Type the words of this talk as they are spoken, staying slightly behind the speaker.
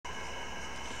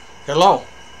Hello,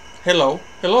 hello.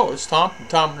 It's Tom from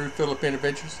Tom and Ruth Filipino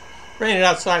Adventures. Raining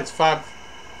outside. It's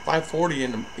 5:40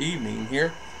 in the evening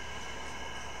here.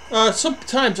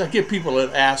 Sometimes I get people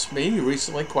that ask me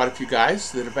recently, quite a few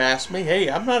guys that have asked me, "Hey,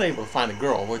 I'm not able to find a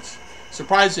girl," which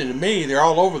surprising to me. They're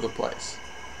all over the place,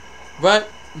 but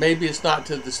maybe it's not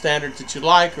to the standards that you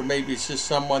like, or maybe it's just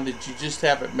someone that you just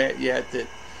haven't met yet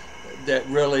that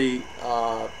really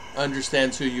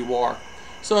understands who you are.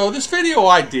 So this video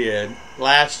I did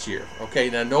last year. Okay,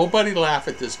 now nobody laugh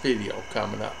at this video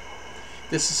coming up.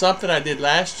 This is something I did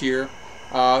last year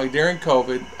during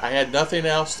COVID. I had nothing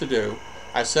else to do.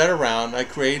 I sat around, I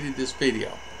created this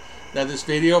video. Now this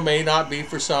video may not be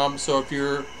for some, so if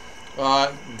you're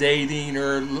dating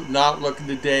or not looking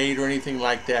to date or anything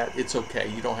like that, it's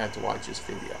okay. You don't have to watch this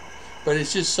video. But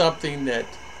it's just something that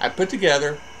I put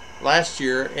together last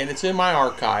year, and it's in my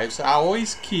archives. I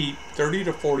always keep 30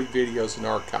 to 40 videos in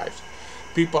archives.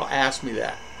 People ask me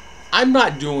that. I'm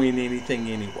not doing anything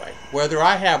anyway. Whether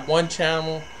I have one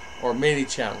channel or many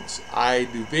channels, I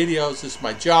do videos. This is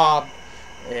my job,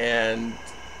 and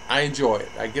I enjoy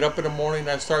it. I get up in the morning,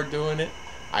 I start doing it.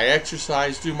 I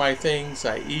exercise, do my things,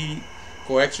 I eat,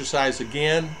 go exercise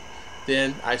again,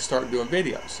 then I start doing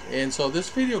videos. And so this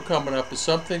video coming up is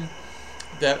something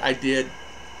that I did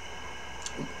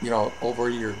over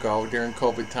a year ago during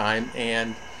COVID time,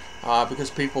 and because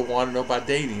people want to know about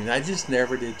dating, and I just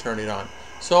never did turn it on.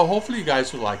 So hopefully you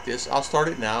guys will like this. I'll start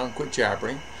it now and quit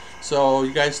jabbering. So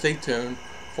you guys stay tuned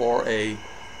for a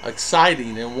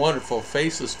exciting and wonderful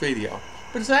faceless video.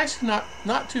 But it's actually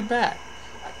not too bad.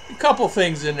 A couple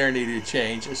things in there needed to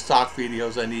change. Stock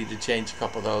videos, I needed to change a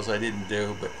couple of those. I didn't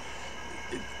do, but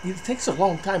it takes a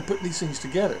long time putting these things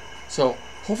together. So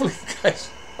hopefully you guys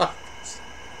like this.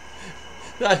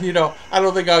 I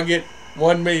don't think I'll get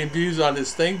 1 million views on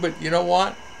this thing, but you know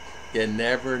what? You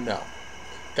never know.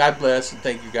 God bless, and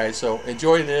thank you guys. So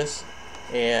enjoy this,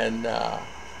 and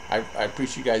I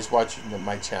appreciate you guys watching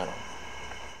my channel.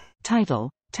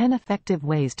 Title: 10 Effective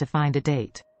Ways to Find a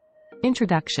Date.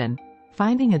 Introduction.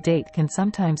 Finding a date can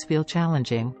sometimes feel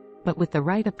challenging, but with the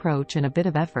right approach and a bit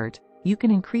of effort, you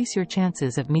can increase your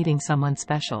chances of meeting someone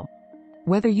special.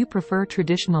 Whether you prefer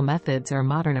traditional methods or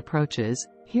modern approaches,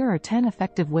 here are 10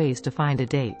 effective ways to find a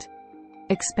date.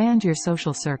 Expand your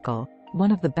social circle.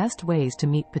 One of the best ways to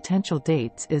meet potential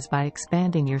dates is by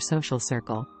expanding your social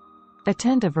circle.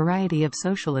 Attend a variety of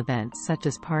social events such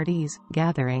as parties,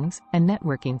 gatherings, and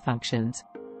networking functions.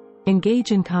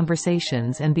 Engage in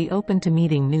conversations and be open to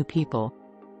meeting new people.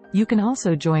 You can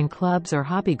also join clubs or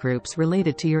hobby groups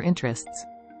related to your interests.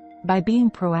 By being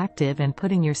proactive and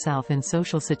putting yourself in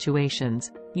social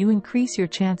situations, you increase your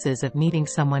chances of meeting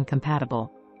someone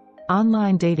compatible.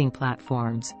 Online dating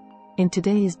platforms. In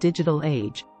today's digital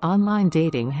age, online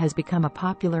dating has become a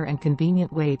popular and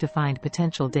convenient way to find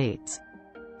potential dates.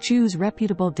 Choose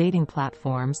reputable dating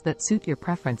platforms that suit your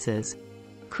preferences.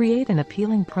 Create an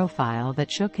appealing profile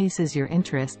that showcases your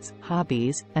interests,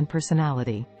 hobbies, and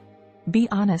personality. Be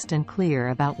honest and clear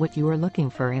about what you are looking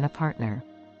for in a partner.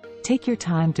 Take your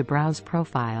time to browse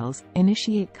profiles,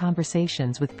 initiate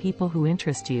conversations with people who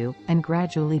interest you, and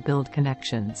gradually build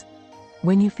connections.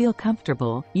 When you feel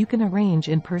comfortable, you can arrange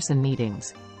in-person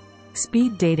meetings.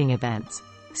 Speed dating events.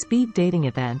 Speed dating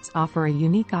events offer a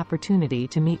unique opportunity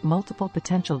to meet multiple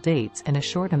potential dates in a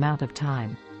short amount of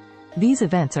time. These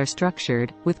events are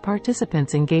structured, with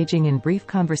participants engaging in brief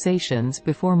conversations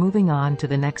before moving on to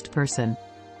the next person.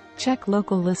 Check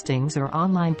local listings or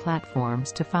online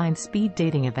platforms to find speed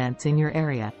dating events in your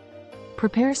area.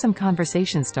 Prepare some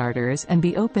conversation starters and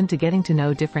be open to getting to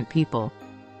know different people.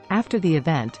 After the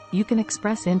event, you can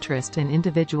express interest in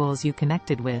individuals you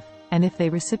connected with, and if they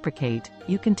reciprocate,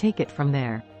 you can take it from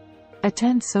there.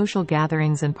 Attend social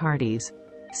gatherings and parties.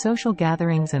 Social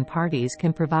gatherings and parties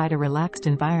can provide a relaxed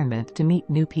environment to meet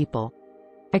new people.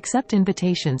 Accept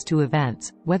invitations to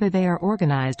events, whether they are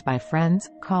organized by friends,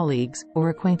 colleagues, or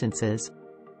acquaintances.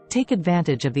 Take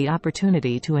advantage of the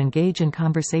opportunity to engage in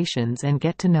conversations and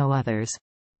get to know others.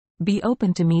 Be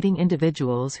open to meeting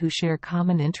individuals who share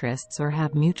common interests or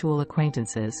have mutual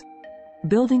acquaintances.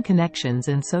 Building connections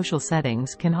in social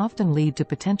settings can often lead to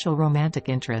potential romantic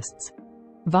interests.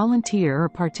 Volunteer or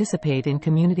participate in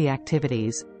community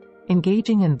activities.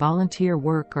 Engaging in volunteer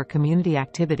work or community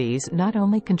activities not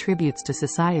only contributes to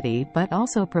society but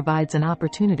also provides an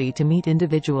opportunity to meet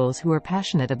individuals who are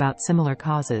passionate about similar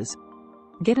causes.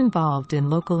 Get involved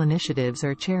in local initiatives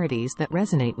or charities that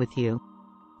resonate with you.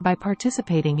 By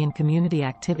participating in community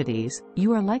activities,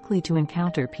 you are likely to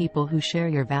encounter people who share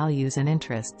your values and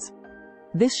interests.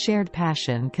 This shared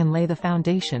passion can lay the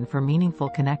foundation for meaningful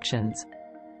connections.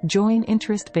 Join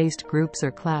interest-based groups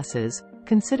or classes.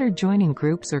 Consider joining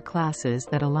groups or classes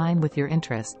that align with your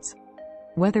interests.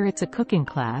 Whether it's a cooking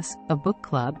class, a book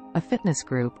club, a fitness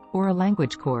group, or a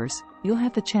language course, you'll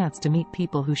have the chance to meet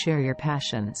people who share your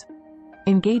passions.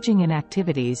 Engaging in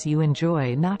activities you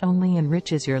enjoy not only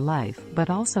enriches your life but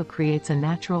also creates a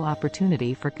natural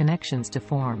opportunity for connections to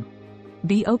form.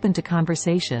 Be open to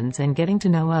conversations and getting to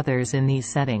know others in these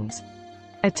settings.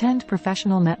 Attend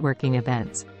professional networking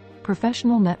events.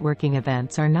 Professional networking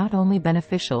events are not only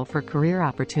beneficial for career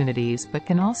opportunities but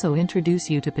can also introduce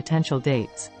you to potential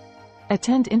dates.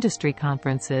 Attend industry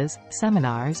conferences,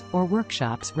 seminars, or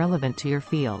workshops relevant to your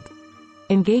field.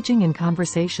 Engaging in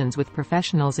conversations with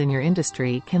professionals in your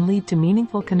industry can lead to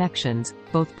meaningful connections,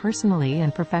 both personally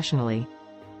and professionally.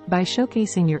 By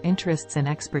showcasing your interests and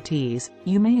expertise,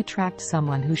 you may attract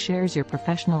someone who shares your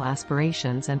professional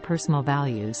aspirations and personal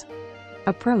values.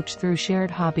 Approach through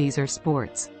shared hobbies or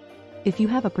sports. If you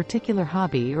have a particular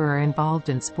hobby or are involved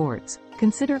in sports,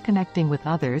 consider connecting with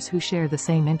others who share the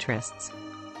same interests.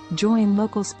 Join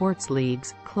local sports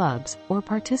leagues, clubs, or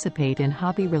participate in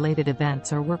hobby-related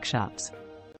events or workshops.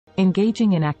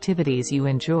 Engaging in activities you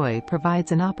enjoy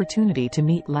provides an opportunity to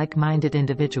meet like-minded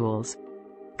individuals.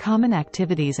 Common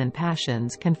activities and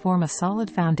passions can form a solid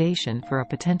foundation for a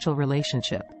potential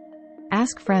relationship.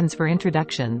 Ask friends for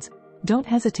introductions. Don't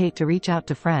hesitate to reach out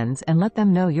to friends and let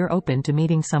them know you're open to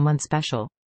meeting someone special.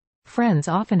 Friends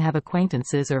often have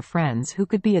acquaintances or friends who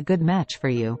could be a good match for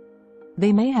you.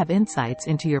 They may have insights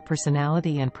into your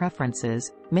personality and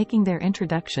preferences, making their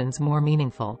introductions more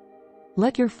meaningful.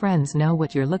 Let your friends know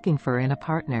what you're looking for in a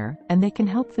partner, and they can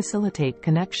help facilitate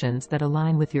connections that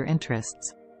align with your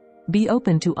interests. Be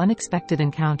open to unexpected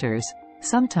encounters.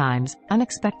 Sometimes,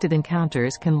 unexpected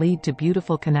encounters can lead to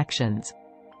beautiful connections.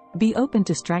 Be open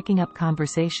to striking up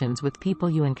conversations with people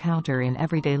you encounter in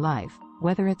everyday life,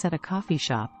 whether it's at a coffee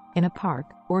shop, in a park,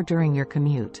 or during your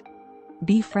commute.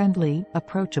 Be friendly,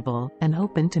 approachable, and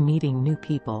open to meeting new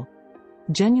people.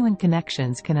 Genuine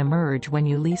connections can emerge when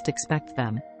you least expect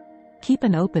them. Keep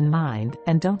an open mind,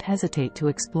 and don't hesitate to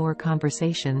explore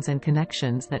conversations and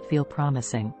connections that feel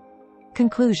promising.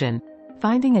 Conclusion: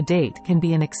 finding a date can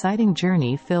be an exciting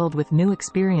journey filled with new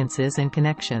experiences and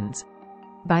connections.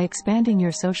 By expanding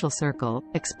your social circle,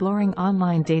 exploring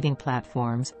online dating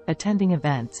platforms, attending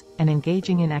events, and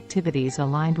engaging in activities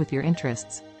aligned with your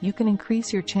interests, you can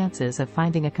increase your chances of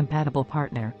finding a compatible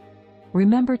partner.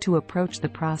 Remember to approach the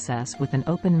process with an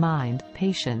open mind,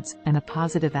 patience, and a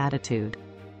positive attitude.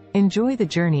 Enjoy the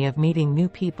journey of meeting new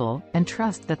people, and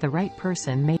trust that the right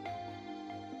person may.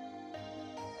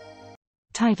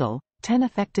 Title: 10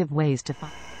 Effective Ways to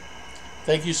Find.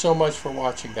 Thank you so much for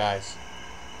watching, guys.